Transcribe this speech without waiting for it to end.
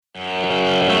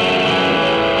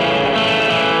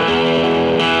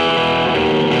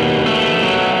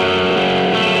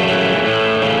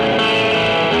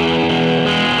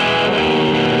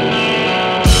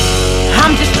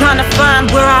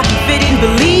find where I fit in.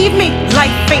 Believe me,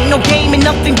 life ain't no game and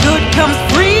nothing good comes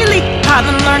freely. I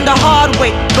done learned the hard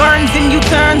way, burns and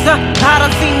U-turns. I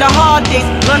done seen the hard days,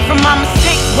 learn from my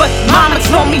mistakes. What mama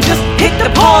told me, just hit the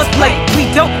pause play.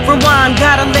 We don't rewind,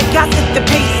 gotta let God set the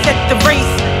pace, set the race,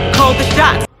 call the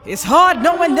shots. It's hard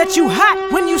knowing that you hot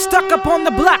when you stuck up on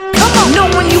the block. Come on,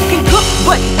 knowing you can cook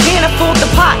but can't afford the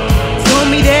pot. Told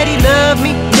me that he loved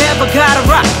me, never got a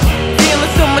rock.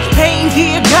 Feeling so much pain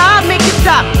here, God make it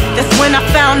stop. That's when I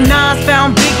found Nas,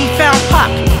 found Biggie, found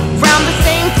Pac. Round the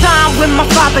same time when my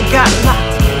father got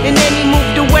locked. And then he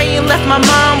moved away and left my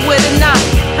mom with a knot.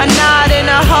 A knot in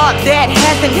her heart that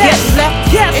hasn't yet left.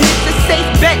 And it's a safe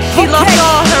bet, she lost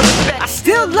all her respect. I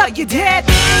still love you, Dad.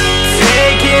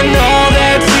 Taking all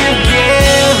that you've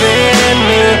given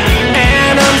me,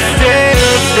 and I'm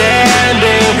still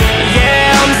standing.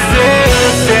 Yeah, I'm still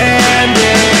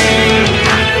standing.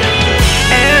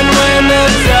 And when the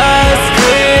dust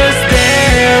clears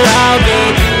there, I'll be,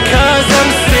 'cause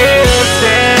I'm still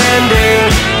standing.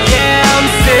 Yeah, I'm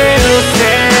still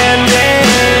standing.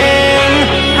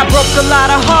 I broke a lot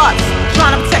of hearts,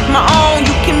 trying to protect my own.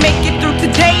 You can make it through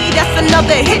today, that's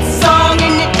another hit song,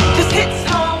 and it just hits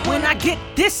home. When I get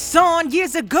this on,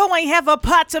 years ago I ain't have a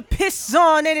pot to piss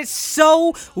on, and it's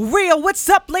so real. What's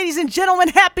up, ladies and gentlemen?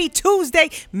 Happy Tuesday,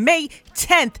 May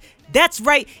 10th. That's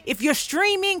right, if you're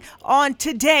streaming on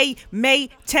today, May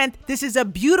 10th, this is a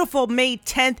beautiful May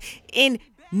 10th in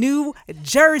New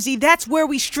Jersey. That's where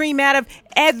we stream out of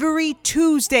every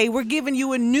Tuesday. We're giving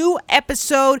you a new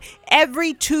episode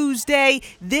every Tuesday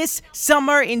this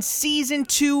summer in season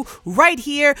 2 right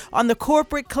here on the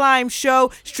Corporate Climb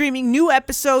Show, streaming new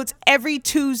episodes every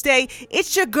Tuesday.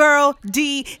 It's your girl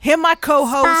D, him my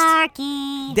co-host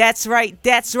Sparky. That's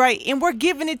right, and we're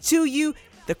giving it to you,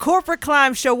 the Corporate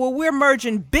Climb Show, where we're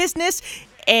merging business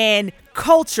and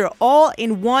culture all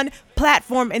in one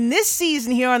platform. And this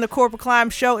season here on the Corporate Climb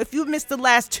Show, if you missed the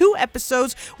last 2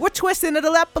 episodes, we're twisting it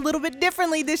up a little bit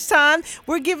differently this time.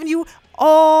 We're giving you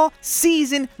all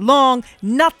season long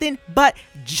nothing but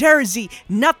Jersey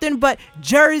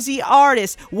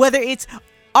artists, whether it's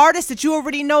artists that you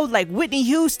already know like Whitney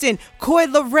Houston, Coi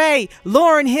Leray,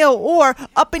 Lauryn Hill, or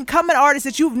up and coming artists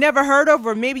that you've never heard of,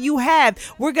 or maybe you have.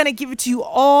 We're gonna give it to you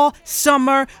all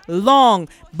summer long.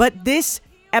 But this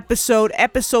episode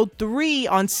 3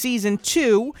 on season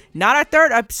 2, not our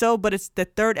 3rd episode, but it's the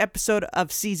 3rd episode of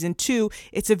season 2.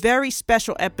 It's a very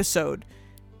special episode.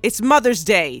 It's Mother's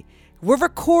Day. We're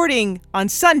recording on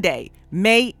Sunday,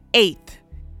 May 8th.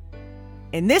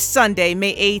 And this Sunday,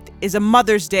 May 8th, is a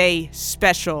Mother's Day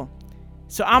special.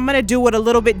 So I'm going to do it a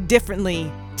little bit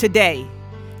differently today.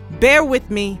 Bear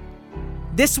with me.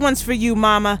 This one's for you,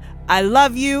 Mama. I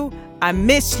love you. I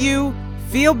miss you.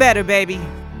 Feel better, baby.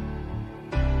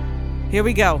 Here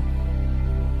we go.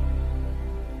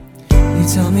 You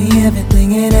told me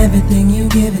everything and everything you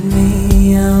given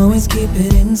me, I always keep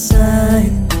it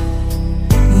inside.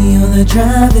 You're the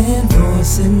driving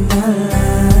force in my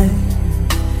life.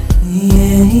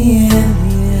 Yeah.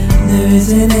 There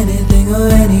isn't anything or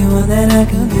anyone that I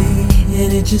could be,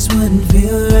 and it just wouldn't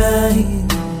feel right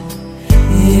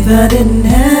if I didn't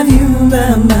have you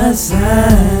by my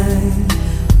side.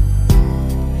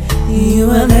 You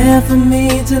were there for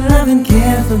me to love and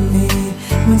care for me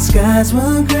when skies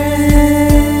were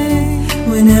gray.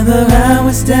 Whenever I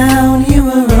was down, you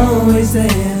were always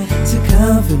there to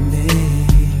comfort me.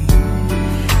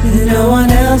 And no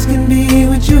one else can be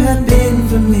what you have been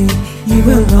for me. You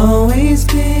will always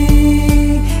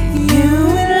be, you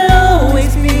will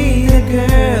always be the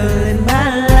girl in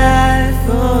my life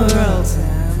for all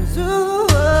times. Ooh,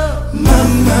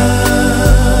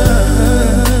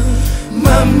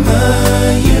 Mama,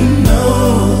 you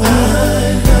know I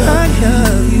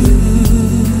love you.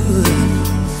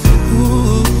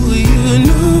 Ooh, you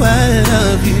know I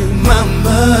love you,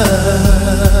 Mama.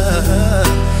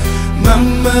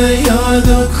 Mama, you're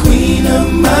the queen of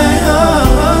my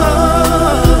heart.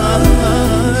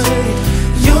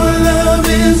 Your love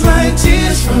is like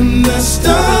tears from the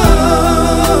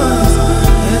stars.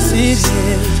 Yes, it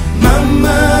is.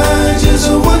 Mama, I just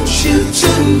want you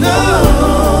to know,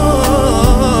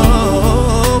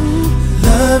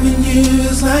 loving you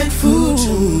is like food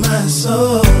to my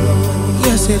soul.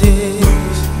 Yes, it is.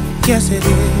 Yes, it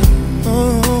is.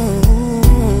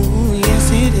 Oh,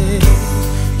 yes, it is.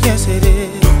 Yes, it is.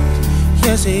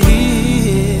 Yes, it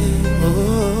is.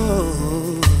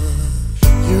 Oh,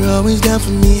 you're always down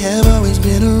for me, have always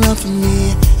been around for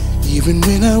me, even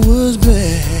when I was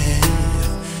bad.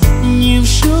 You've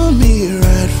shown me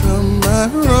right from my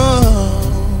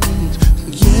wrongs.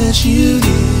 Yes, you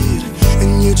did.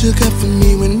 And you took up for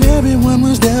me when everyone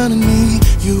was down on me.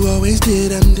 You always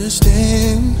did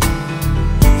understand.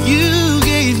 You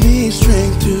gave me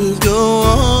strength to go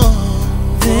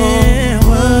on. There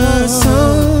were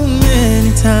so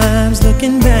many times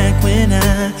looking back when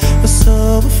I was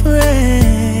so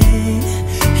afraid,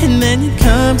 and then you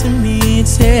come to me and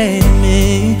say to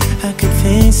me I could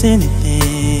face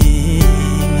anything,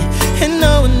 and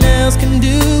no one else can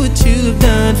do what you've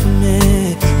done for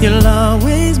me. You'll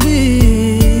always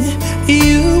be,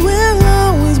 you will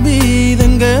always be the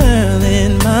girl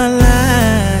in my life.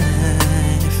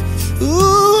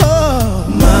 Ooh, oh,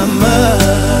 mama,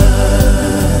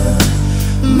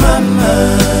 mama,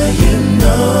 you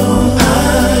know I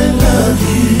love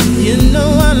you. You know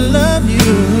I love you.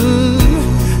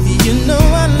 You know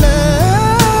I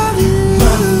love you,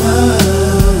 mama.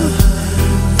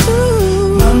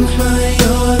 Ooh, mama,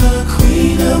 you're the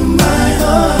queen of my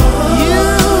heart. You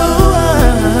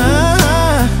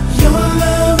are. Your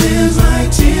love is like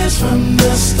tears from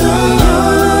the start. Your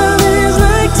love is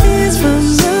like tears from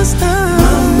the start.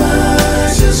 Mama,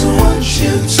 I just want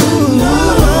you to know.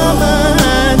 Mama,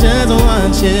 I just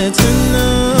want you to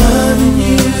know. Loving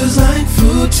you is like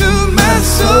food to my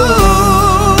soul.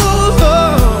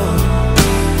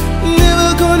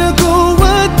 Never gonna go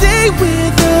a day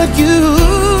without you.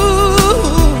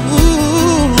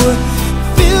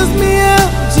 Fills me up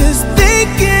just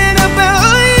thinking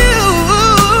about you.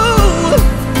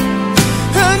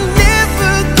 I'll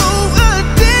never go a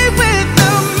day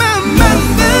without my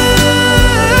mama.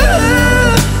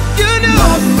 You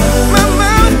know,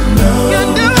 mama, you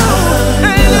know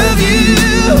I love you.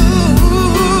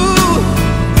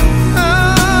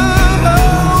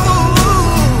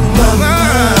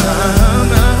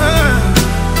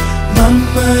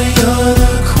 Mama, you're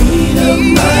the queen of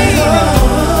my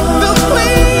heart. The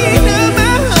queen of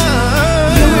my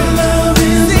heart. Your love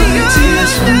is like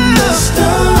tears from the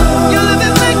stars. Your love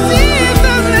is like tears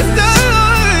from the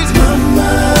stars. Mama,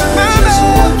 I just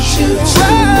want you to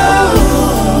know.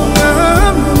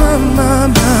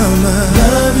 Mama,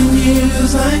 loving you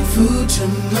is like food to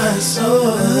my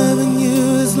soul. Loving you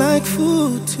is like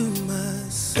food to my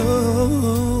soul.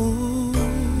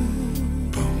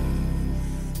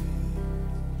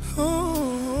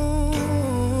 Oh,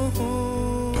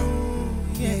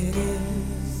 yeah, it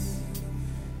is.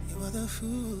 You are the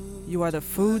food. You are the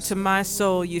food to my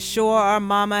soul. You sure are,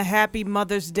 mama. Happy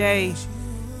Mother's Day.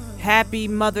 Happy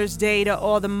Mother's Day to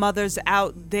all the mothers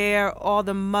out there, all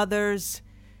the mothers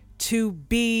to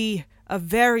be. A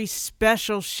very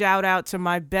special shout out to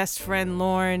my best friend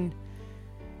Lauren,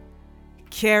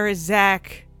 Kara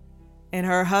Zach, and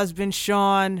her husband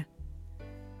Sean,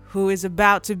 who is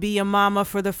about to be a mama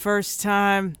for the first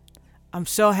time. I'm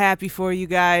so happy for you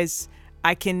guys.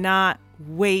 I cannot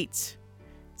wait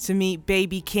to meet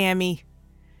baby Cammie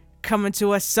coming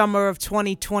to us summer of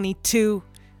 2022.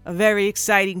 A very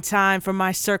exciting time for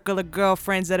my circle of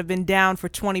girlfriends that have been down for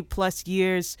 20 plus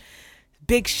years.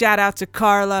 Big shout out to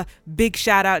Carla. Big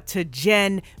shout out to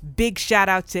Jen. Big shout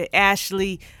out to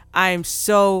Ashley. I am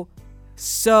so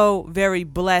very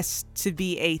blessed to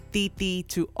be a titi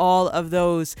to all of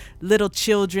those little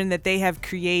children that they have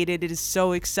created. It is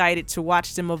so excited to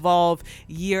watch them evolve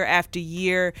year after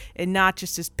year, and not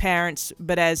just as parents,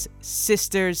 but as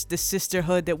sisters. The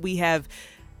sisterhood that we have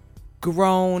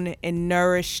grown and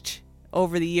nourished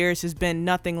over the years has been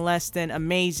nothing less than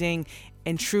amazing,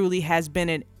 and truly has been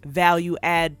a value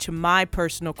add to my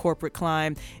personal corporate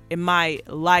climb in my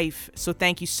life. So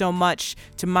thank you so much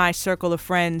to my circle of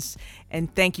friends,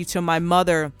 and thank you to my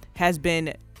mother. Has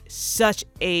been such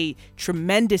a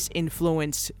tremendous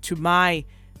influence to my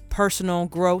personal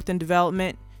growth and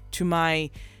development, to my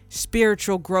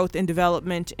spiritual growth and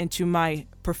development, and to my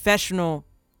professional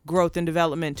growth and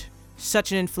development.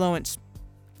 Such an influence.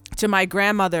 To my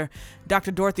grandmother,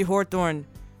 Dr. Dorothy Hawthorne.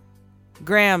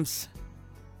 Grams,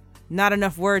 not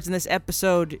enough words in this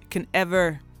episode can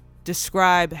ever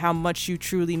describe how much you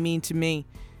truly mean to me.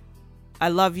 I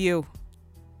love you.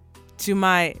 To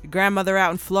my grandmother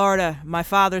out in Florida, my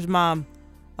father's mom,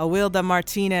 Awilda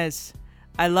Martinez,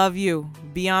 I love you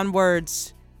beyond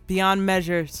words, beyond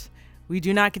measures. We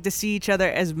do not get to see each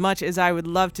other as much as I would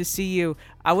love to see you.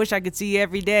 I wish I could see you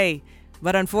every day,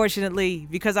 but unfortunately,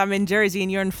 because I'm in Jersey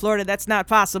and you're in Florida, that's not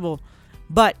possible.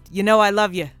 But you know I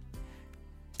love you.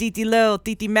 Titi Lil,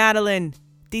 Titi Madeline,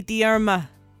 Titi Irma,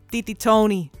 Titi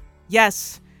Tony,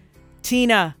 yes,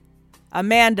 Tina,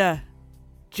 Amanda,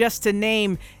 just to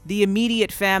name the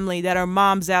immediate family that are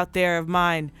moms out there of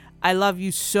mine. I love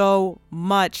you so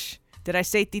much. Did I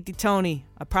say Titi Tony?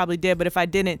 I probably did, but if I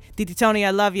didn't, Titi Tony, I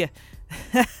love you.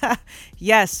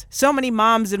 Yes, so many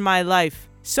moms in my life.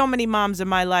 So many moms in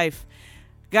my life.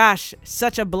 Gosh,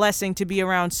 such a blessing to be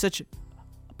around such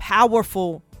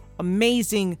powerful,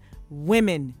 amazing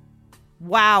women.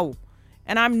 Wow.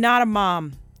 And I'm not a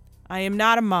mom. I am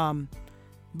not a mom.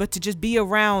 But to just be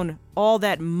around all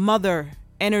that mother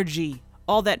energy,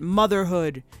 all that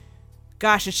motherhood,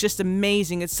 gosh, it's just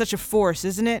amazing. It's such a force,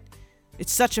 isn't it?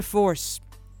 It's such a force.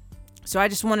 So I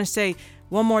just want to say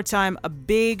one more time, a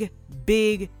big,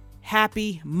 big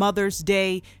happy Mother's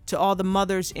Day to all the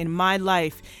mothers in my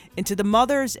life and to the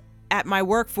mothers at my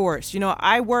workforce. You know,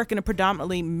 I work in a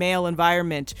predominantly male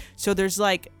environment, so there's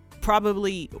like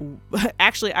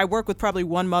I work with probably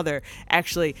one mother,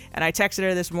 actually, and I texted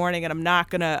her this morning, and I'm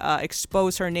not going to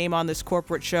expose her name on this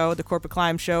corporate show, the Corporate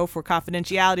Climb Show, for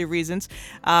confidentiality reasons.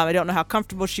 I don't know how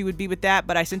comfortable she would be with that,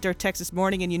 but I sent her a text this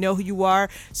morning, and you know who you are,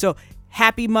 so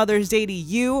happy Mother's Day to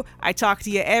you. I talk to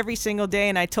you every single day,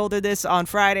 and I told her this on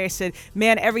Friday. I said,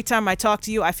 man, every time I talk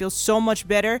to you, I feel so much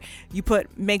better. You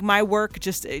make my work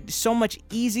just so much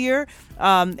easier,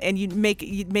 and you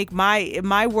make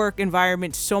my work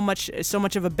environment so much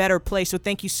of a better place. So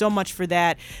thank you so much for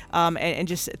that, and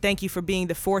just thank you for being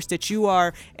the force that you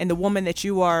are and the woman that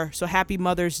you are. So happy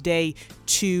Mother's Day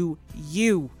to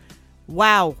you.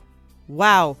 Wow.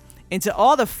 And to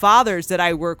all the fathers that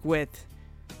I work with,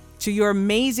 to your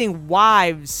amazing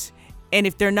wives, and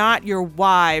if they're not your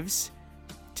wives,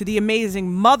 to the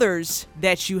amazing mothers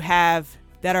that you have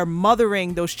that are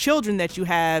mothering those children that you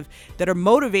have, that are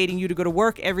motivating you to go to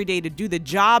work every day to do the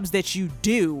jobs that you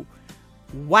do.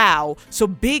 Wow. So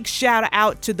big shout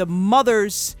out to the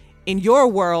mothers in your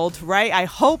world, right? I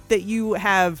hope that you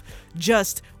have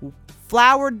just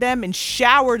flowered them and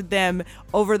showered them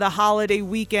over the holiday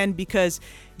weekend, because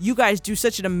you guys do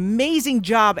such an amazing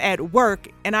job at work,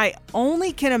 and I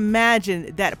only can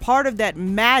imagine that part of that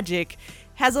magic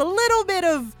has a little bit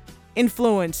of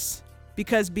influence,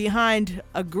 because behind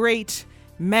a great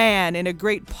man and a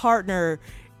great partner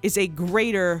is a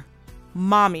greater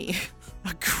mommy,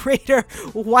 a greater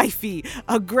wifey,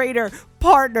 a greater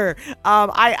partner.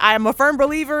 I'm a firm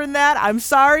believer in that. I'm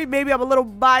sorry, maybe I'm a little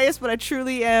biased, but I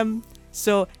truly am.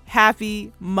 So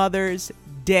happy Mother's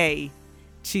Day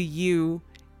to you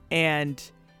and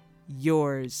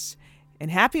yours.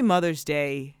 And happy Mother's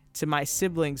Day to my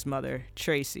sibling's mother,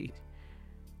 Tracy.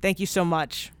 Thank you so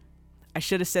much. I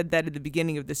should have said that at the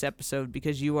beginning of this episode,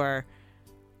 because you are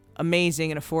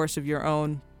amazing and a force of your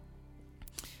own.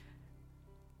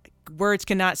 Words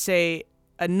cannot say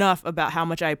enough about how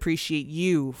much I appreciate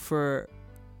you for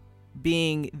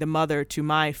being the mother to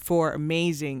my 4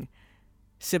 amazing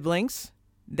siblings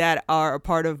that are a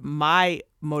part of my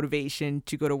motivation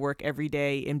to go to work every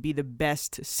day and be the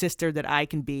best sister that I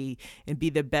can be and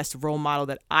be the best role model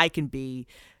that I can be.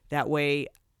 That way,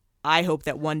 I hope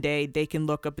that one day they can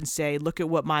look up and say, look at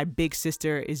what my big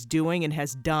sister is doing and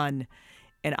has done.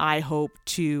 And I hope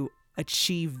to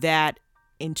achieve that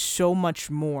and so much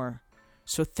more.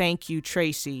 So thank you,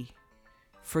 Tracy,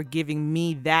 for giving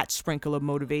me that sprinkle of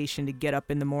motivation to get up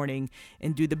in the morning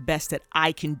and do the best that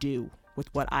I can do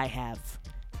with what I have.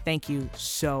 Thank you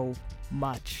so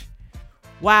much.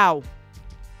 Wow.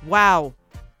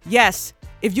 Yes,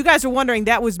 if you guys are wondering,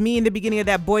 that was me in the beginning of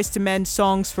that Boyz II Men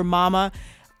Songs for Mama.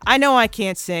 I know I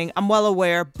can't sing, I'm well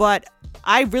aware, but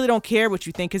I really don't care what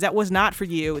you think, because that was not for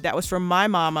you. That was from my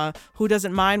mama, who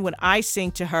doesn't mind when I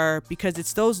sing to her, because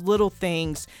it's those little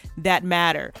things that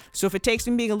matter. So if it takes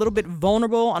me being a little bit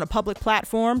vulnerable on a public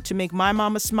platform to make my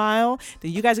mama smile,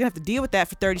 then you guys are gonna have to deal with that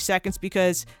for 30 seconds,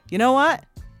 because you know what?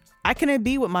 I couldn't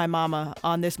be with my mama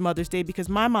on this Mother's Day because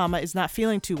my mama is not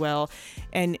feeling too well.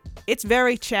 And it's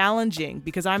very challenging,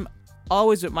 because I'm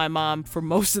always with my mom for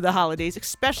most of the holidays,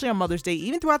 especially on Mother's Day.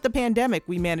 Even throughout the pandemic,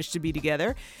 we managed to be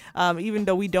together, even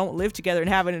though we don't live together and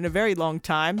haven't in a very long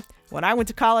time. When I went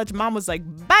to college, mom was like,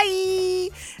 bye.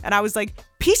 And I was like,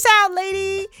 peace out,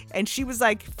 lady. And she was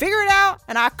like, figure it out.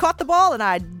 And I caught the ball, and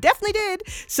I definitely did.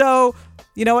 So,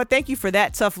 you know what? Thank you for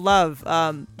that tough love.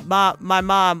 My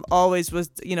mom always was,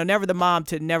 never the mom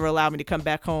to never allow me to come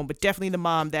back home, but definitely the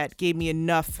mom that gave me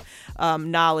enough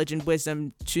knowledge and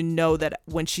wisdom to know that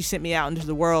when she sent me out into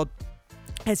the world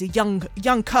as a young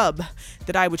cub,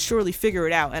 that I would surely figure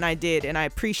it out, and I did, and I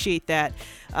appreciate that.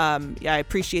 I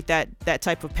appreciate that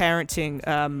type of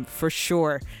parenting for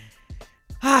sure.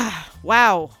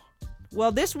 Wow.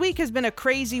 Well, this week has been a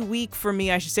crazy week for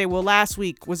me, I should say. Well, last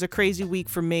week was a crazy week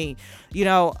for me.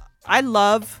 I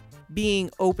love being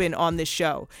open on this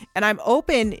show, and I'm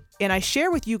open and I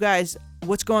share with you guys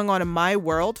what's going on in my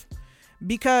world,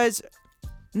 because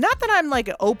not that I'm like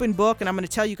an open book and I'm going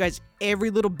to tell you guys every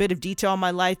little bit of detail in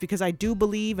my life, because I do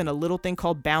believe in a little thing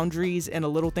called boundaries and a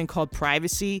little thing called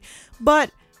privacy.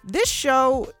 But this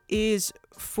show is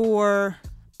for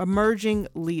emerging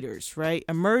leaders, right?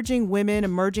 Emerging women,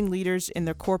 emerging leaders in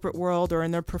their corporate world or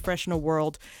in their professional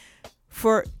world.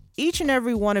 For each and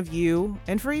every one of you,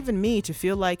 and for even me, to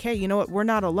feel like, hey, you know what? We're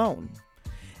not alone.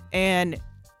 And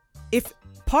if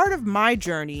part of my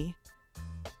journey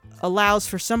allows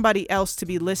for somebody else to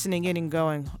be listening in and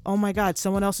going, oh my God,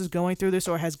 someone else is going through this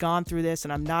or has gone through this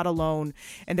and I'm not alone.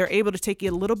 And they're able to take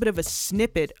a little bit of a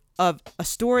snippet of a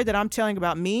story that I'm telling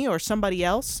about me or somebody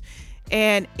else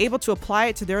and able to apply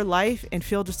it to their life and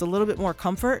feel just a little bit more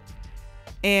comfort.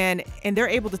 And they're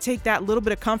able to take that little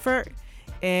bit of comfort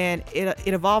and it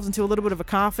evolves into a little bit of a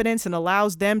confidence and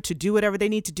allows them to do whatever they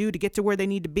need to do to get to where they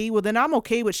need to be. Well, then I'm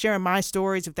okay with sharing my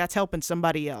stories if that's helping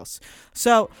somebody else.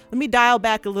 So let me dial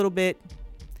back a little bit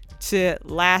to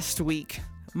last week.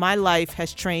 My life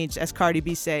has changed, as Cardi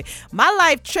B say. My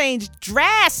life changed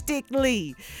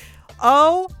drastically.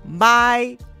 Oh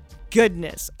my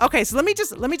goodness. Okay, so let me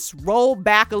just roll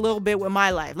back a little bit with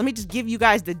my life. Let me just give you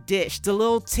guys the dish, the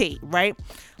little tea, right?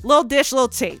 Little dish, little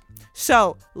tea.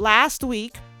 So last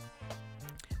week,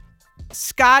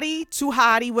 Scotty Too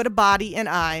Hottie with a body and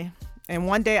I, and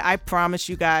one day I promise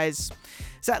you guys.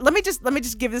 So let me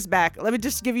just give this back. Let me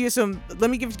give you some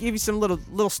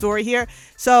little story here.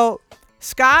 So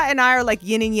Scott and I are like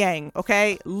yin and yang,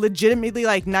 okay? Legitimately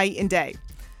like night and day.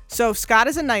 So Scott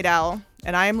is a night owl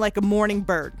and I am like a morning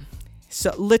bird.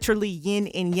 So literally yin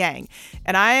and yang.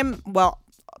 And I am, well,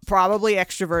 probably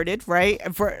extroverted, right?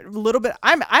 For a little bit,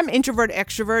 I'm introvert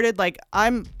extroverted. Like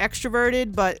I'm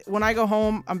extroverted, but when I go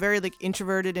home, I'm very like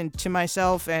introverted and to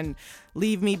myself and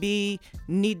leave me be,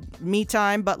 need me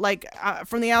time. But like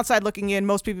from the outside looking in,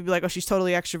 most people be like, oh, she's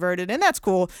totally extroverted, and that's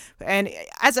cool. And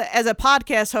as a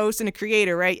podcast host and a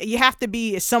creator, right, you have to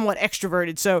be somewhat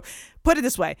extroverted. So put it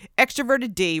this way,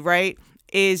 extroverted D, right,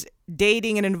 is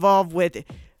dating and involved with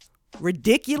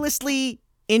ridiculously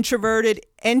introverted,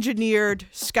 engineered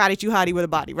Scotty Too Hottie with a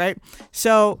body, right?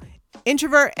 So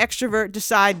introvert, extrovert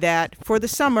decide that for the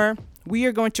summer, we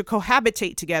are going to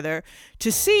cohabitate together to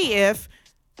see if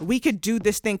we could do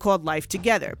this thing called life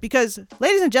together. Because,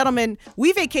 ladies and gentlemen,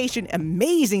 we vacation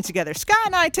amazing together. Scott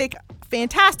and I take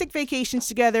fantastic vacations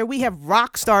together. We have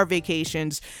rock star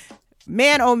vacations.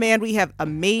 Man, oh man, we have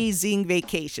amazing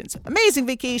vacations. Amazing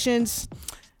vacations.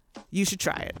 You should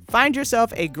try it. Find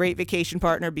yourself a great vacation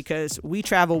partner because we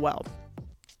travel well.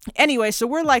 Anyway, so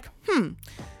we're like,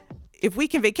 if we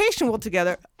can vacation well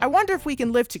together, I wonder if we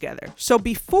can live together. So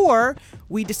before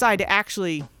we decide to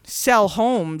actually sell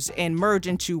homes and merge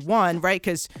into one, right?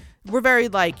 Because we're very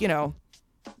like,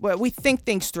 we think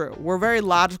things through. We're very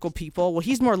logical people. Well,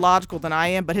 he's more logical than I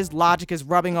am, but his logic is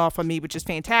rubbing off on me, which is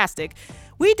fantastic.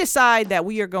 We decide that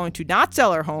we are going to not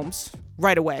sell our homes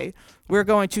right away. We're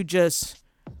going to just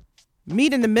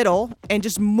meet in the middle and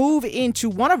just move into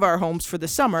one of our homes for the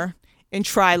summer and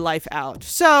try life out.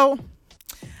 So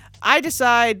I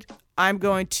decide I'm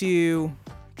going to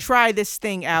try this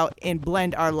thing out and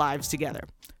blend our lives together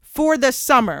for the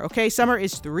summer. Okay, summer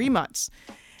is 3 months.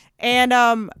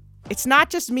 And it's not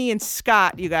just me and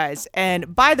Scott, you guys.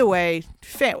 And by the way,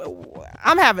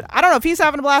 I don't know if he's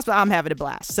having a blast, but I'm having a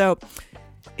blast. So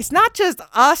it's not just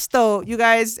us, though, you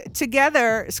guys.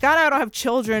 Together, Scott and I don't have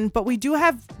children, but we do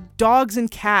have dogs and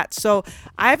cats. So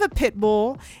I have a pit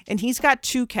bull and he's got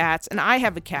 2 cats and I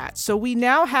have a cat. So we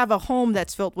now have a home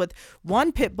that's filled with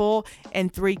 1 pit bull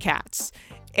and 3 cats.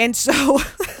 And so,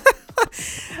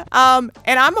 and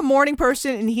I'm a morning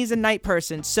person and he's a night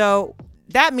person. So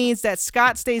that means that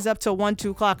Scott stays up till 1,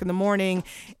 2 o'clock in the morning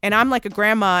and I'm like a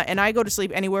grandma and I go to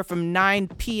sleep anywhere from 9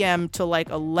 p.m. to like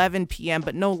 11 p.m.,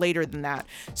 but no later than that.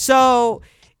 So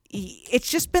it's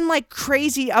just been like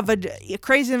crazy of an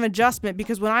adjustment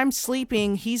because when I'm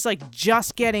sleeping, he's like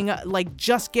just getting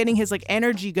his like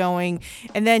energy going,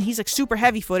 and then he's like super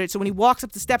heavy footed. So when he walks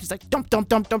up the steps, he's like dump, dump,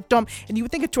 dump, dump, dump, and you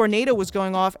would think a tornado was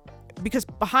going off because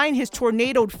behind his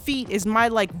tornadoed feet is my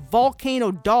like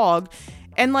volcano dog,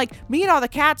 and like me and all the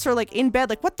cats are like in bed,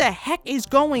 like what the heck is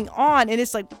going on? And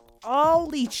it's like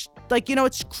holy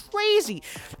it's crazy.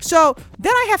 So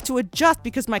then I have to adjust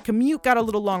because my commute got a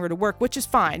little longer to work, which is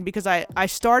fine because I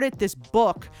started this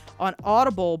book on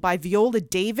Audible by Viola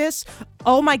Davis.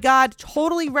 Oh my God,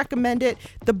 totally recommend it.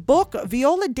 The book,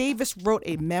 Viola Davis wrote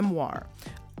a memoir,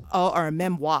 or a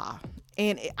memoir.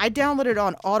 And I downloaded it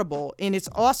on Audible, and it's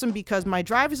awesome because my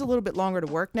drive is a little bit longer to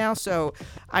work now. So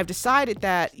I've decided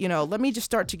that, let me just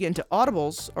start to get into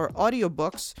Audibles or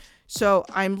audiobooks So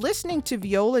I'm listening to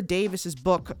Viola Davis's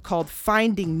book called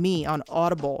Finding Me on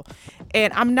Audible.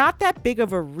 And I'm not that big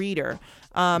of a reader.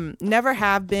 Never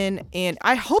have been, and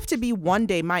I hope to be one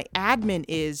day. My admin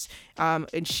is,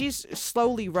 and she's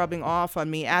slowly rubbing off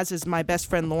on me, as is my best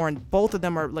friend Lauren. Both of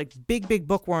them are like big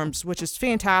bookworms, which is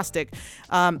fantastic.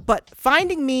 But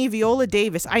Finding Me, Viola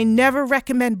Davis. I never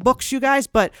recommend books, you guys,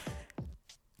 but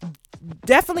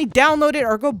definitely download it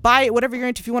or go buy it, whatever you're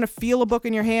into. If you want to feel a book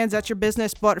in your hands, that's your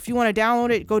business. But if you want to download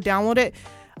it, go download it.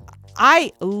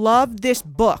 I love this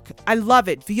book. I love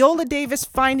it. Viola Davis,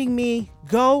 Finding Me.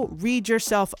 Go read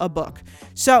yourself a book.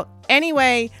 So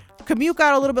anyway, commute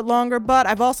got a little bit longer, but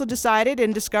I've also decided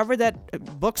and discovered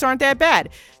that books aren't that bad.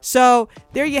 So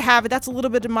there you have it. That's a little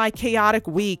bit of my chaotic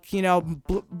week. You know,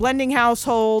 blending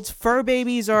households, fur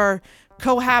babies are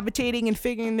cohabitating and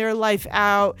figuring their life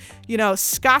out. You know,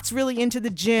 Scott's really into the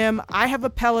gym. I have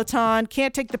a Peloton.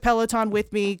 Can't take the Peloton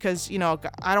with me because, you know,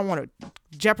 I don't want to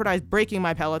jeopardize breaking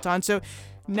my Peloton. So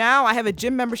now I have a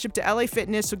gym membership to LA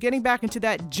Fitness, so getting back into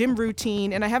that gym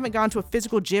routine. And I haven't gone to a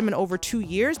physical gym in over 2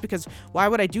 years, because why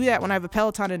would I do that when I have a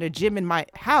Peloton and a gym in my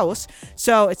house?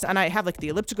 So and I have like the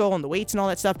elliptical and the weights and all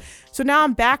that stuff. So now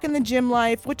I'm back in the gym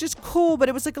life, which is cool, but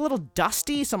it was like a little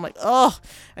dusty. So I'm like, oh,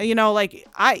 you know, like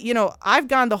I've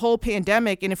gone the whole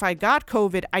pandemic, and if I got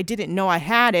COVID, I didn't know I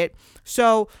had it.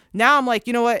 So now I'm like,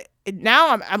 you know what?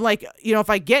 Now I'm like, you know, if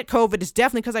I get COVID, it's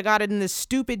definitely because I got it in this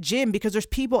stupid gym, because there's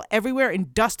people everywhere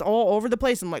and dust all over the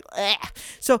place. I'm like, ugh.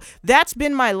 So that's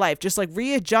been my life, just like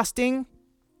readjusting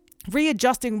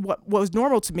what was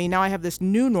normal to me. Now I have this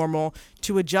new normal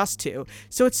to adjust to.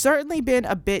 So it's certainly been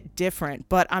a bit different,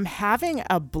 but I'm having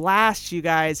a blast, you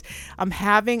guys. I'm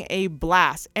having a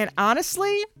blast. And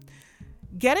honestly,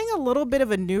 getting a little bit of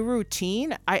a new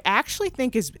routine, I actually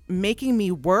think is making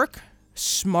me work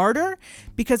smarter,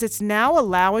 because it's now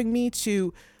allowing me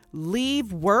to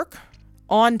leave work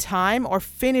on time or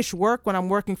finish work when I'm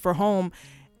working from home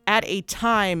at a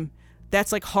time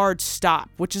that's like hard stop,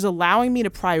 which is allowing me to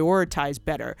prioritize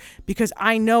better, because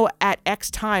I know at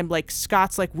X time, like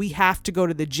Scott's like, we have to go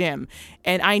to the gym,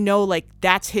 and I know like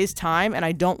that's his time and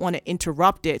I don't want to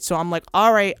interrupt it. So I'm like,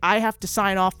 all right, I have to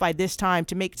sign off by this time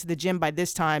to make it to the gym by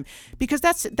this time, because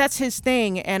that's his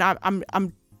thing. And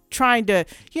I'm trying to,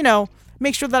 you know,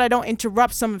 make sure that I don't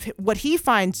interrupt some of what he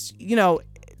finds, you know,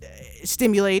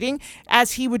 stimulating,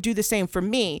 as he would do the same for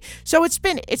me. So it's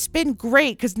been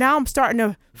great, because now I'm starting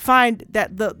to find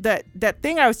that that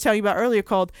thing I was telling you about earlier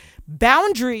called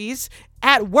boundaries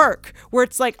at work, where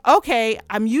it's like, okay,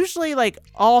 I'm usually like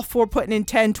all for putting in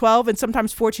 10, 12, and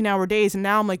sometimes 14-hour days. And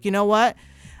now I'm like, you know what?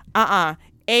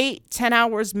 8-10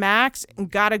 hours max, and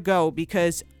gotta go,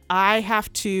 because I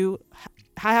have to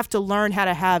learn how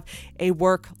to have a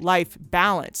work-life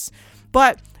balance.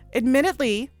 But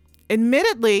admittedly,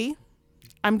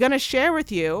 I'm going to share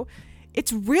with you,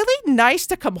 it's really nice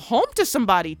to come home to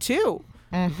somebody too.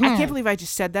 Mm-hmm. I can't believe I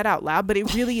just said that out loud, but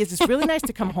it really is. It's really nice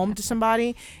to come home to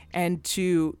somebody and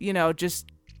to, you know,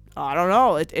 just, I don't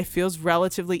know, it feels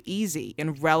relatively easy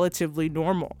and relatively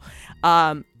normal.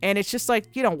 And it's just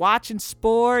like, you know, watching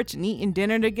sports and eating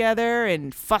dinner together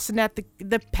and fussing at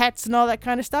the pets and all that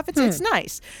kind of stuff. It's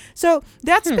nice. So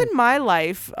that's been my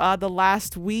life the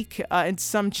last week and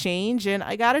some change. And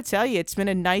I got to tell you, it's been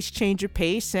a nice change of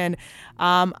pace. And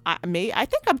I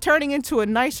think I'm turning into a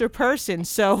nicer person.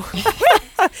 So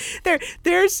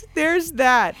there's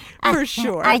that for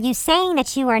sure. Are you saying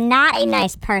that you were not a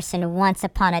nice person once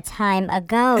upon a time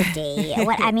ago, Dee?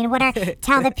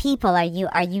 Tell the people, are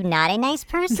you not a nice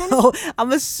person? No,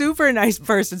 I'm a super nice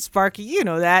person, Sparky. You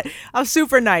know that. I'm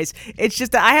super nice. It's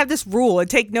just that I have this rule, and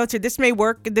take notes here. This may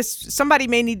work. Somebody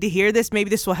may need to hear this. Maybe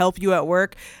this will help you at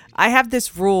work. I have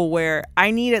this rule where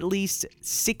I need at least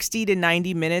 60 to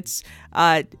 90 minutes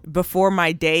before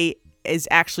my day is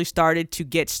actually started to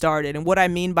get started. And what I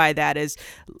mean by that is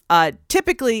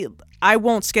typically I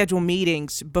won't schedule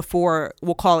meetings before,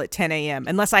 we'll call it 10 a.m.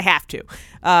 unless I have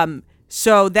to.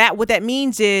 So what that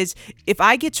means is if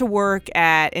I get to work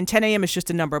and 10 a.m. is just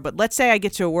a number, but let's say I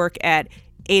get to work at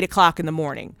 8 o'clock in the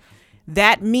morning.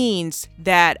 That means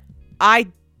that I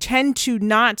tend to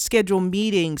not schedule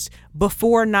meetings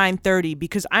before 9:30,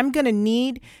 because I'm going to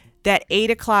need that 8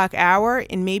 o'clock hour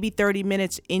and maybe 30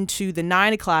 minutes into the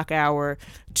 9 o'clock hour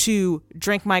to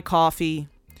drink my coffee,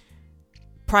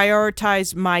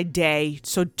 prioritize my day,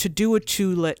 so to do a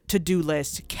to-do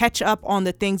list, catch up on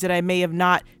the things that I may have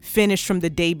not finished from the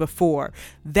day before.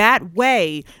 That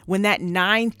way, when that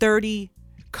 9:30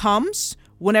 comes,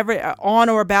 whenever on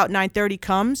or about 9:30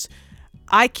 comes,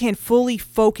 I can fully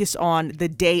focus on the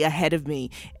day ahead of me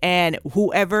and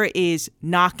whoever is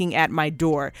knocking at my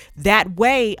door. That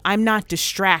way, I'm not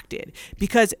distracted.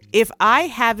 Because if I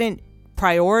haven't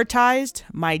prioritized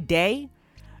my day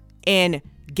and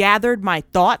gathered my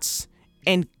thoughts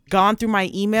and gone through my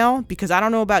email, because I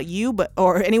don't know about you,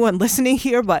 or anyone listening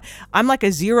here, but I'm like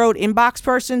a zeroed inbox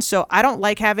person. So I don't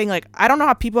like having I don't know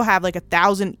how people have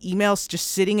 1,000 emails just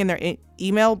sitting in their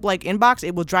email inbox.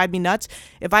 It will drive me nuts.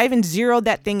 If I even zeroed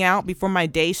that thing out before my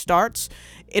day starts,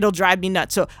 it'll drive me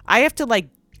nuts. So I have to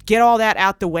get all that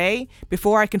out the way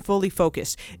before I can fully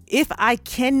focus. If I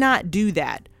cannot do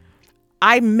that,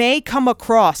 I may come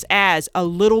across as a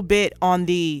little bit on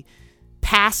the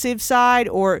passive side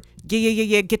or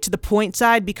get to the point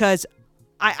side, because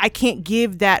I can't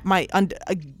give that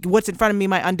what's in front of me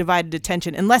my undivided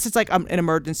attention unless it's an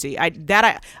emergency.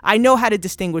 I know how to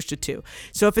distinguish the two.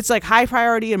 So if it's high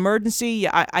priority emergency,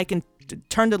 I can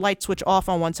turn the light switch off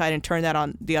on one side and turn that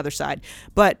on the other side.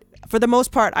 But for the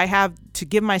most part, I have to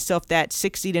give myself that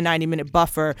 60 to 90 minute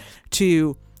buffer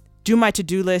to do my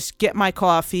to-do list, get my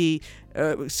coffee,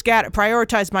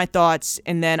 prioritize my thoughts,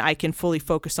 and then I can fully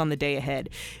focus on the day ahead.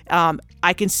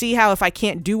 I can see how if I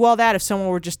can't do all that, if someone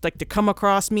were just to come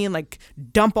across me and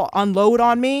unload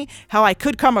on me, how I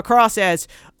could come across as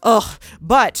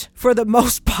but for the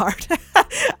most part,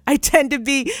 I tend to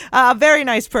be a very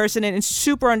nice person and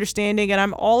super understanding, and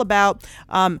I'm all about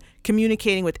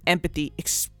communicating with empathy.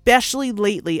 Especially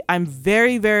lately, I'm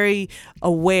very, very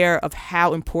aware of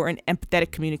how important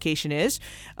empathetic communication is.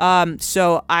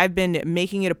 So I've been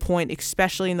making it a point,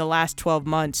 especially in the last 12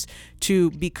 months,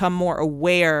 to become more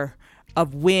aware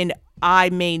of when I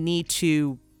may need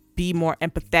to be more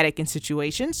empathetic in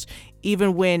situations,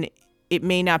 even when it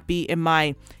may not be in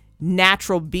my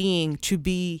natural being to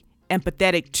be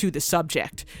empathetic to the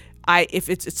subject. If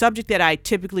it's a subject that I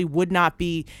typically would not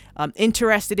be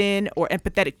interested in or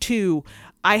empathetic to,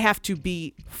 I have to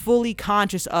be fully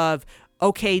conscious of,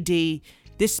 okay, D,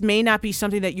 this may not be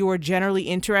something that you are generally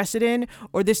interested in,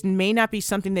 or this may not be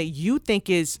something that you think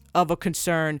is of a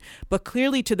concern, but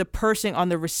clearly to the person on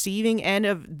the receiving end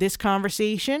of this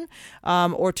conversation,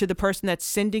 or to the person that's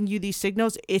sending you these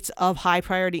signals, it's of high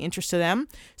priority interest to them.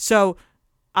 So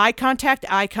eye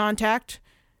contact,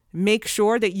 make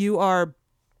sure that you are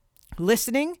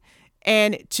listening,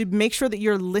 and to make sure that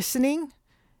you're listening,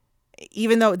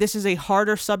 even though this is a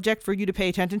harder subject for you to pay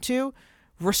attention to,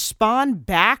 respond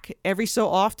back every so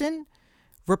often,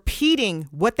 repeating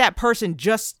what that person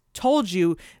just told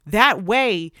you. That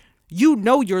way, you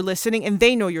know you're listening and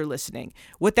they know you're listening.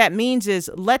 What that means is,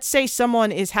 let's say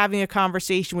someone is having a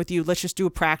conversation with you. Let's just do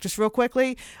a practice real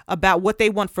quickly about what they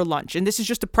want for lunch. And this is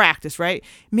just a practice, right?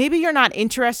 Maybe you're not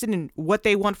interested in what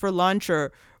they want for lunch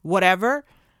or whatever.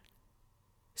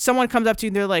 Someone comes up to you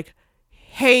and they're like,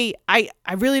 hey, I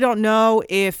really don't know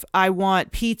if I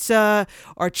want pizza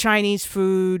or Chinese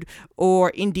food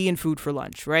or Indian food for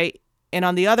lunch, right? And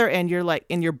on the other end, you're like,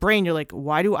 in your brain, you're like,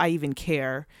 why do I even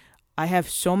care? I have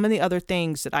so many other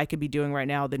things that I could be doing right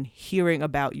now than hearing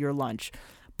about your lunch.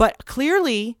 But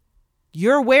clearly,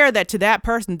 you're aware that to that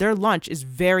person, their lunch is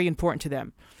very important to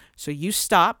them. So you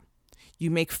stop,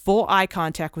 you make full eye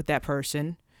contact with that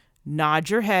person, nod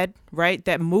your head, right?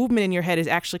 That movement in your head is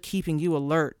actually keeping you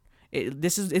alert.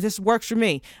 This works for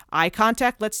me. Eye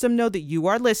contact lets them know that you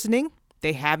are listening.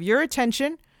 They have your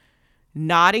attention.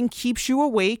 Nodding keeps you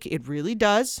awake. It really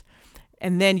does.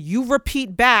 And then you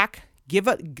repeat back.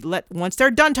 Once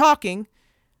they're done talking,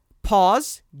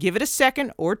 pause. Give it a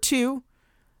second or two.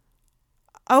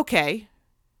 Okay.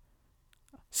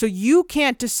 So you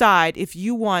can't decide if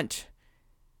you want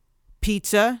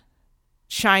pizza,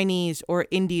 Chinese, or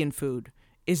Indian food.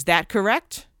 Is that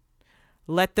correct?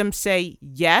 Let them say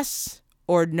yes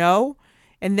or no.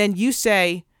 And then you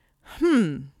say,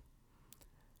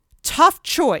 tough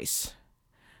choice.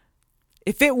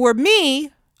 If it were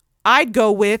me, I'd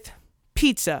go with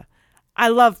pizza. I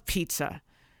love pizza,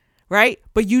 right?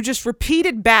 But you just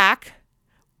repeated back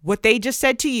what they just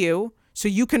said to you, so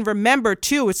you can remember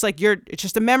too. It's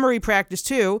just a memory practice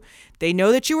too. They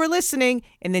know that you were listening,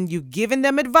 and then you've given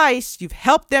them advice. You've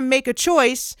helped them make a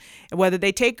choice, and whether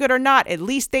they take it or not, at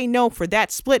least they know for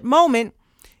that split moment,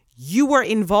 you were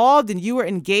involved and you were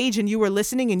engaged and you were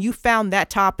listening and you found that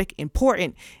topic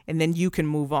important, and then you can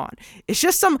move on. It's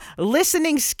just some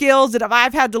listening skills that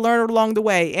I've had to learn along the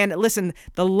way. And listen,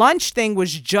 the lunch thing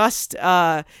was just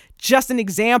an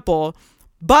example,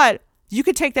 but You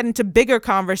could take that into bigger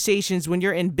conversations when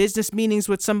you're in business meetings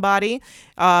with somebody.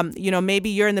 Maybe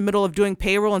you're in the middle of doing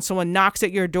payroll and someone knocks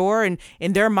at your door, and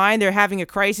in their mind, they're having a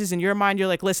crisis. In your mind, you're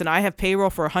like, listen, I have payroll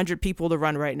for 100 people to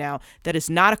run right now. That is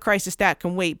not a crisis that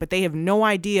can wait, but they have no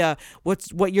idea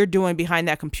what you're doing behind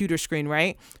that computer screen,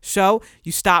 right? So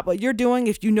you stop what you're doing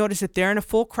if you notice that they're in a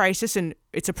full crisis and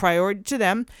it's a priority to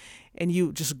them, and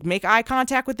you just make eye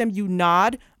contact with them. You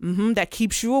nod. That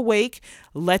keeps you awake.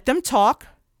 Let them talk.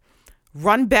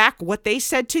 Run back what they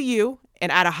said to you,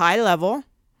 and at a high level,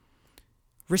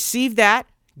 receive that,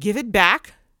 give it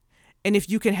back. And if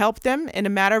you can help them in a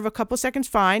matter of a couple seconds,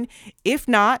 fine. If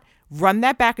not, run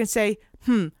that back and say,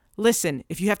 listen,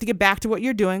 if you have to get back to what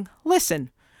you're doing, listen,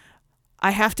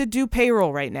 I have to do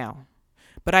payroll right now,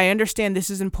 but I understand this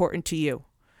is important to you.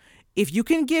 If you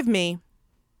can give me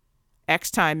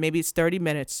X time, maybe it's 30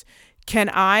 minutes, can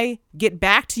I get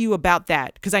back to you about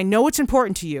that? Because I know it's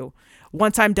important to you.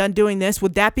 Once I'm done doing this,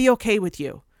 would that be okay with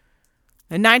you?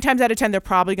 And 9 times out of 10, they're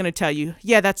probably going to tell you,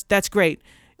 yeah, that's great.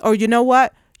 Or you know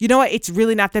what? It's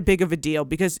really not that big of a deal,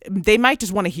 because they might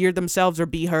just want to hear themselves or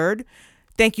be heard.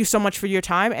 Thank you so much for your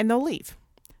time, and they'll leave.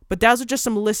 But those are just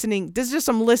some listening. This is just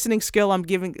some listening skill I'm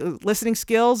giving, listening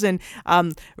skills and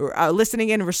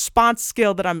listening and response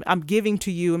skill that I'm giving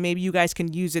to you, and maybe you guys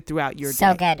can use it throughout your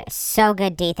day. So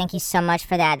good, Dee. Thank you so much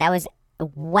for that. That was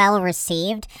well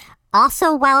received.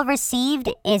 Also well received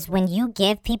is when you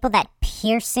give people that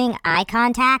piercing eye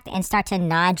contact and start to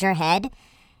nod your head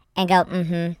and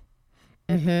go,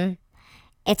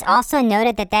 It's also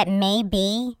noted that may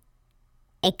be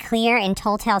a clear and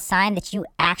telltale sign that you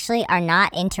actually are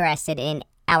not interested in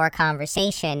our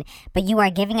conversation, but you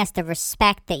are giving us the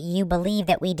respect that you believe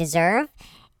that we deserve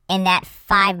in that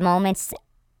 5 moments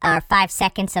or 5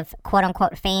 seconds of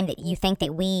quote-unquote fame that you think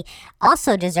that we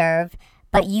also deserve,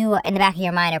 but you, in the back of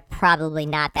your mind, are probably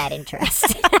not that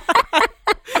interested.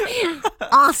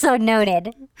 Also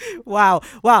noted. Wow.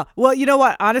 Well, you know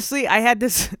what? Honestly, I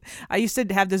used to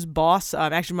have this boss,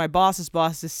 actually my boss's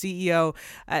boss, the CEO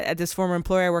at this former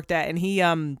employer I worked at, and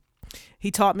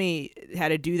he taught me how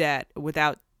to do that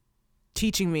without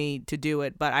teaching me to do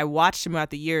it, but I watched him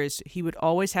throughout the years. He would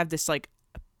always have this like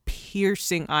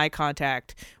piercing eye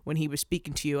contact when he was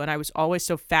speaking to you, and I was always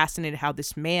so fascinated how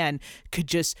this man could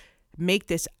just make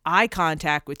this eye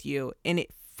contact with you, and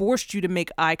it forced you to make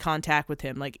eye contact with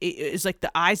him. Like it's like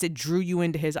the eyes that drew you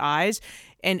into his eyes,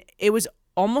 and it was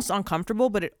almost uncomfortable,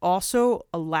 but it also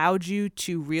allowed you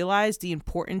to realize the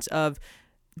importance of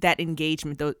that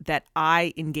engagement, that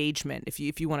eye engagement, if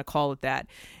you want to call it that.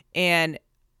 And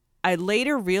I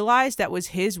later realized that was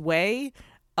his way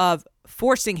of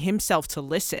forcing himself to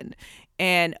listen,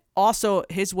 and also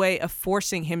his way of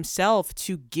forcing himself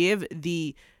to give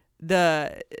the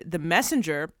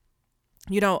messenger,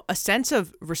 a sense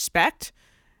of respect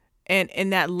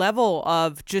and that level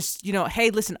of just,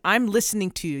 hey, listen, I'm listening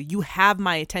to you. You have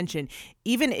my attention.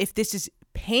 Even if this is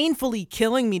painfully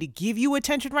killing me to give you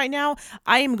attention right now,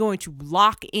 I am going to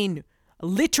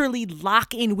literally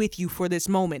lock in with you for this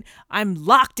moment. I'm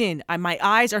locked in. My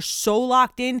eyes are so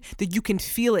locked in that you can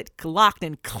feel it locked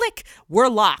in. Click, we're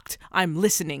locked. I'm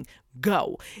listening.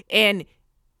 Go. And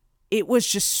it was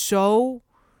just so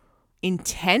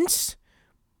intense,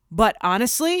 but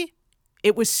honestly,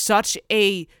 it was such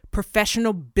a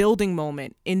professional building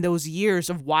moment in those years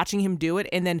of watching him do it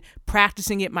and then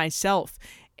practicing it myself.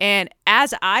 And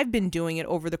as I've been doing it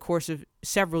over the course of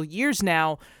several years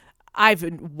now, I've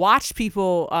watched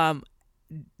people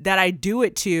that I do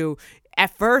it to.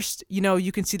 At first,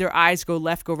 you can see their eyes go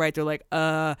left, go right. They're like,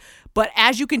 But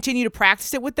as you continue to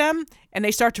practice it with them and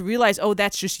they start to realize, oh,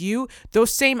 that's just you,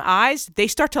 those same eyes, they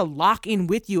start to lock in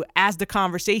with you as the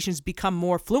conversations become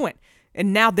more fluent.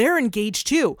 And now they're engaged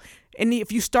too. And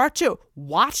if you start to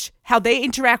watch how they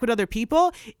interact with other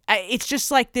people, it's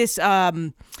just like this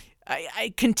a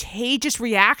contagious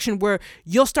reaction where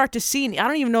you'll start to see, and I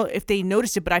don't even know if they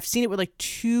noticed it, but I've seen it with like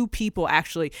 2 people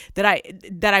actually that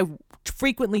I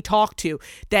frequently talk to,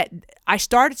 that I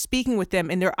started speaking with them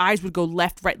and their eyes would go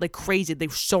left, right, like crazy. They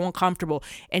were so uncomfortable.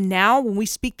 And now when we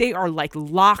speak, they are like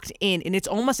locked in, and it's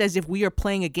almost as if we are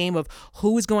playing a game of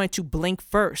who is going to blink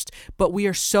first, but we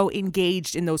are so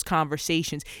engaged in those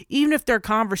conversations. Even if they're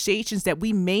conversations that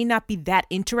we may not be that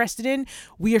interested in,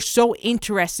 we are so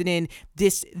interested in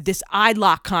this eye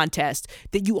lock contest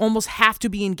that you almost have to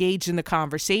be engaged in the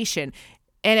conversation.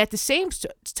 And at the same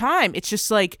time, it's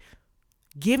just like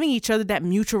giving each other that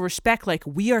mutual respect, like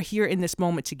we are here in this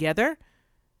moment together,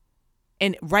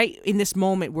 and right in this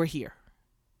moment we're here,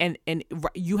 and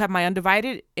you have my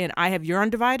undivided and I have your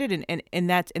undivided, and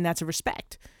that's a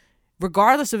respect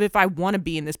regardless of if I want to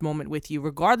be in this moment with you,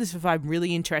 regardless if I'm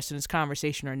really interested in this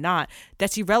conversation or not,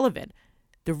 that's irrelevant.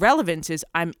 The relevance is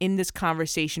I'm in this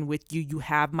conversation with you. You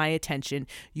have my attention.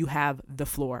 You have the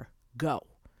floor. Go.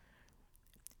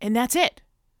 And that's it.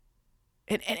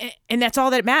 And that's all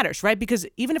that matters, right? Because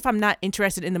even if I'm not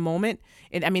interested in the moment,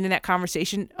 and I mean in that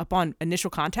conversation upon initial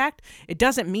contact, it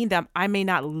doesn't mean that I may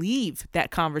not leave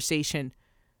that conversation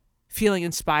feeling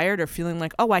inspired or feeling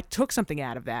like, oh, I took something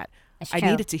out of that. I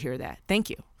needed to hear that. Thank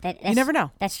you. You never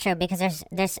know. That's true, because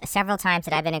there's several times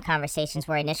that I've been in conversations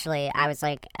where initially I was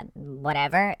like,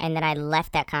 whatever, and then I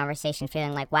left that conversation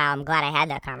feeling like, wow, I'm glad I had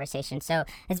that conversation. So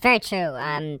it's very true.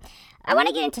 I want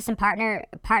to get into some partner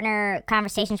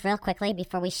conversations real quickly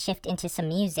before we shift into some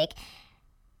music.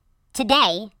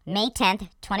 Today, May 10th,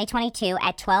 2022,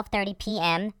 at 12:30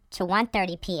 p.m. to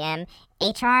 1:30 p.m.,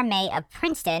 HRMA of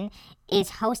Princeton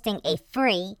is hosting a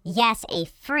free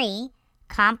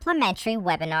complimentary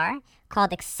webinar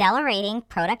called Accelerating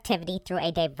Productivity Through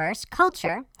a Diverse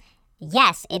Culture.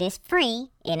 Yes, it is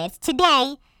free, and it's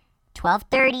today,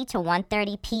 12:30 to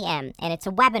 1:30 p.m., and it's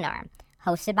a webinar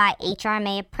hosted by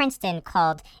HRMA of Princeton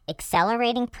called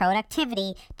Accelerating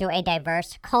Productivity Through a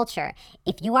Diverse Culture.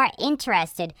 If you are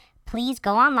interested, please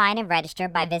go online and register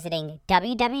by visiting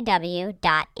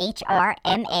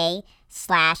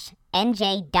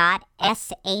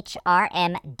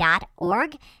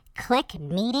www.hrma/nj.shrm.org. Click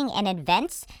Meeting and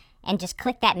Events, and just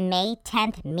click that May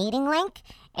 10th meeting link,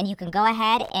 and you can go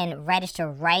ahead and register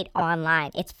right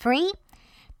online. It's free.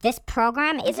 This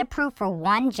program is approved for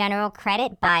 1 general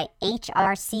credit by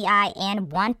HRCI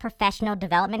and 1 professional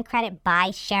development credit by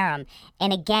SHRM.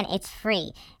 And again, it's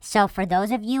free. So for those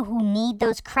of you who need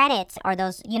those credits or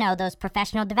those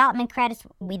professional development credits,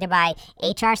 either by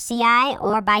HRCI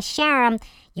or by SHRM,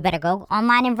 you better go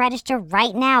online and register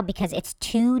right now, because it's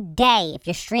today. If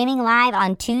you're streaming live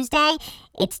on Tuesday,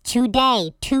 it's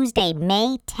today, Tuesday,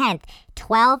 May 10th,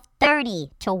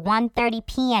 12:30 to 1:30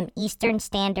 p.m. Eastern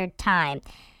Standard Time.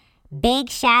 Big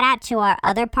shout out to our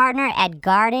other partner at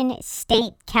Garden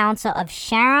State Council of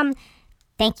SHRM.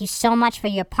 Thank you so much for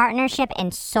your partnership,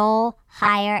 and Soul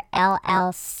Hire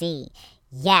LLC.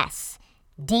 Yes.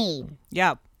 D.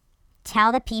 Yep.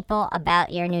 Tell the people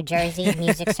about your New Jersey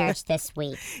music search this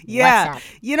week. Yeah. What's up?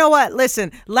 You know what?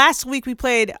 Listen, last week we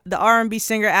played the R&B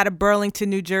singer out of Burlington,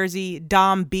 New Jersey,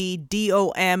 Dom B,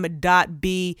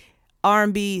 DOM.B.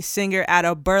 R&B singer out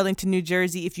of Burlington, New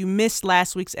Jersey. If you missed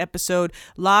last week's episode,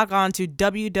 log on to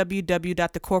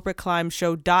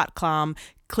www.thecorporateclimshow.com,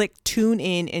 click tune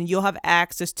in, and you'll have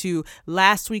access to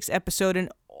last week's episode and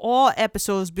all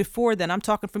episodes before then. I'm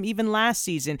talking from even last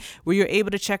season, where you're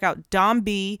able to check out Dom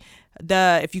B.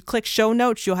 If you click show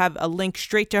notes, you'll have a link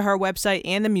straight to her website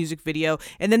and the music video.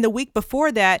 And then the week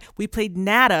before that, we played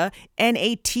Nata,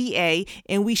 Nata,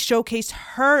 and we showcased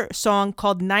her song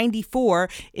called 94.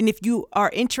 And if you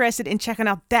are interested in checking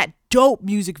out that dope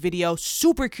music video,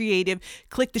 super creative,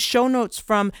 click the show notes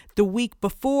from the week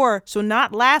before. So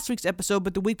not last week's episode,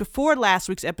 but the week before last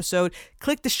week's episode.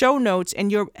 Click the show notes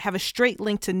and you'll have a straight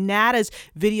link to Nata's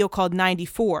video called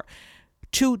 94.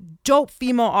 2 dope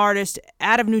female artists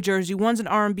out of New Jersey. One's an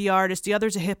R&B artist, the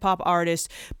other's a hip-hop artist.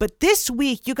 But this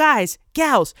week, you guys,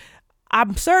 gals,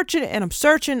 I'm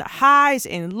searching highs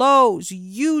and lows,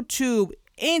 YouTube,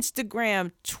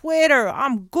 Instagram, Twitter.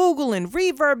 I'm Googling,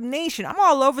 Reverb Nation. I'm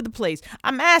all over the place.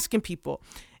 I'm asking people.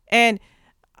 And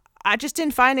I just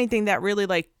didn't find anything that really,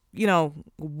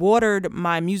 watered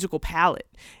my musical palate.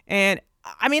 And,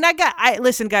 I mean,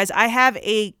 listen, guys, I have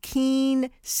a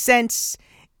keen sense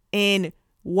in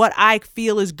what I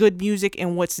feel is good music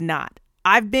and what's not.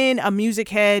 I've been a music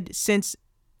head since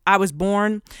I was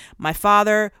born. My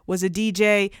father was a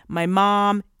DJ. My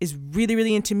mom is really,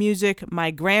 really into music. My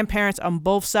grandparents on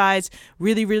both sides,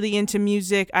 really, really into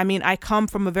music. I mean, I come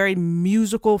from a very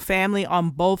musical family on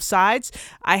both sides.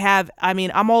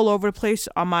 I'm all over the place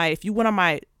if you went on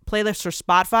my playlist for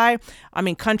Spotify, I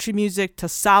mean, country music to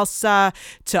salsa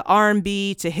to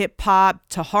R&B to hip hop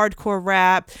to hardcore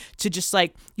rap to just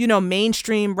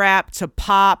mainstream rap to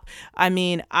pop. I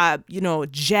mean,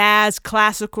 jazz,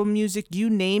 classical music, you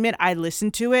name it, I listen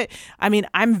to it. I mean,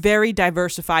 I'm very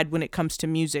diversified when it comes to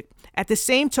music. At the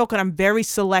same token, I'm very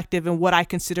selective in what I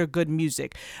consider good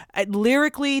music.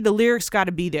 Lyrically, the lyrics got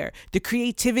to be there. The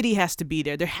creativity has to be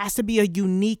there. There has to be a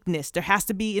uniqueness. There has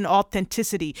to be an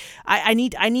authenticity. I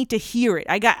need to hear it.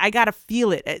 I got to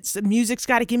feel it. Music's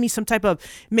got to give me some type of,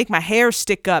 make my hair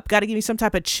stick up. Got to give me some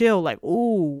type of chill. Like,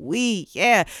 ooh, wee,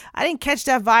 yeah. I didn't catch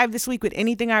that vibe this week with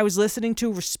anything I was listening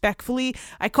to, respectfully.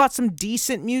 I caught some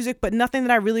decent music, but nothing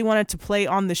that I really wanted to play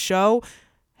on the show.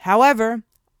 However,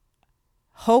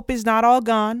 Hope is not all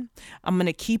gone. I'm going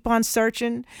to keep on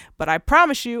searching, but I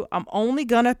promise you, I'm only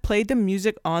going to play the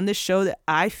music on this show that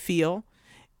I feel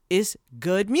is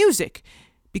good music,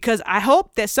 because I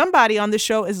hope that somebody on the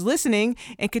show is listening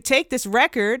and could take this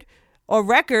record or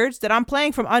records that I'm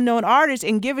playing from unknown artists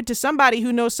and give it to somebody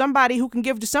who knows somebody who can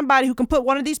give it to somebody who can put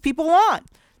one of these people on.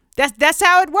 That's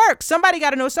how it works. Somebody got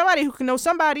to know somebody who can know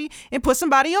somebody and put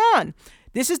somebody on.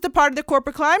 This is the part of the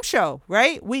Corporate Climb Show,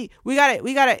 right? We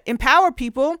gotta empower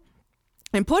people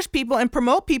and push people and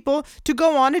promote people to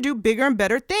go on to do bigger and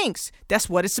better things. That's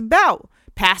what it's about.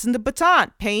 Passing the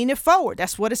baton, paying it forward.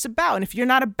 That's what it's about. And if you're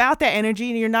not about that energy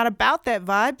and you're not about that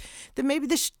vibe, then maybe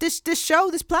this show,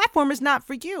 this platform is not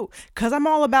for you. Because I'm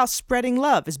all about spreading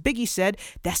love. As Biggie said,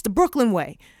 that's the Brooklyn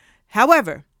way.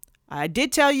 However, I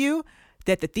did tell you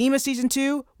that the theme of season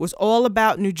 2 was all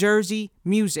about New Jersey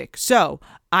music. So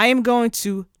I am going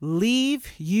to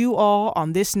leave you all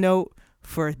on this note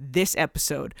for this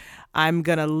episode. I'm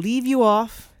going to leave you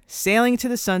off sailing to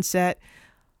the sunset,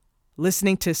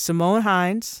 listening to Simone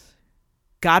Hines,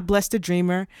 God Bless the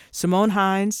Dreamer. Simone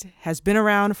Hines has been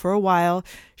around for a while.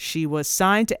 She was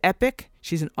signed to Epic.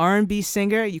 She's an R&B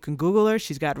singer. You can Google her.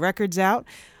 She's got records out.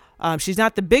 She's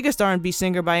not the biggest R&B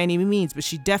singer by any means, but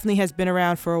she definitely has been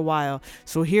around for a while.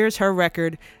 So here's her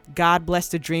record, God Bless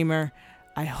the Dreamer.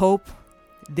 I hope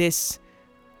this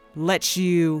lets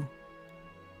you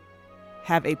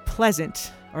have a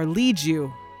pleasant, or leads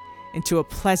you into a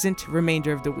pleasant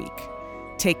remainder of the week.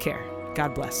 Take care.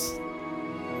 God bless.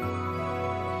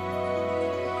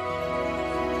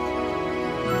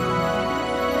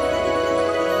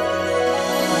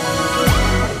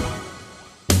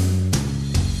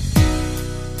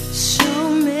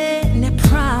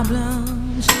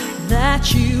 Problems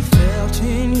that you felt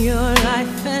in your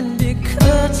life, and it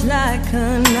cuts like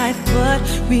a knife, but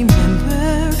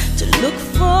remember to look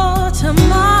for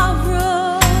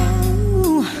tomorrow.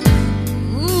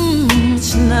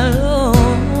 It's not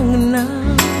long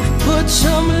now. Put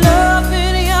some love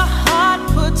in your heart,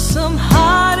 put some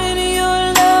heart in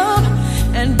your love,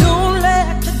 and don't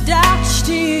let the doubt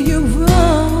steer you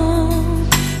wrong.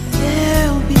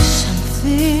 There'll be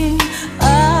something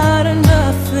out of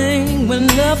nothing when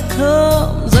love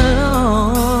comes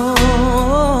along.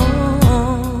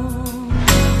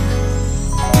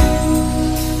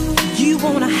 You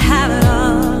wanna have it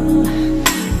all,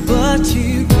 but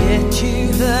you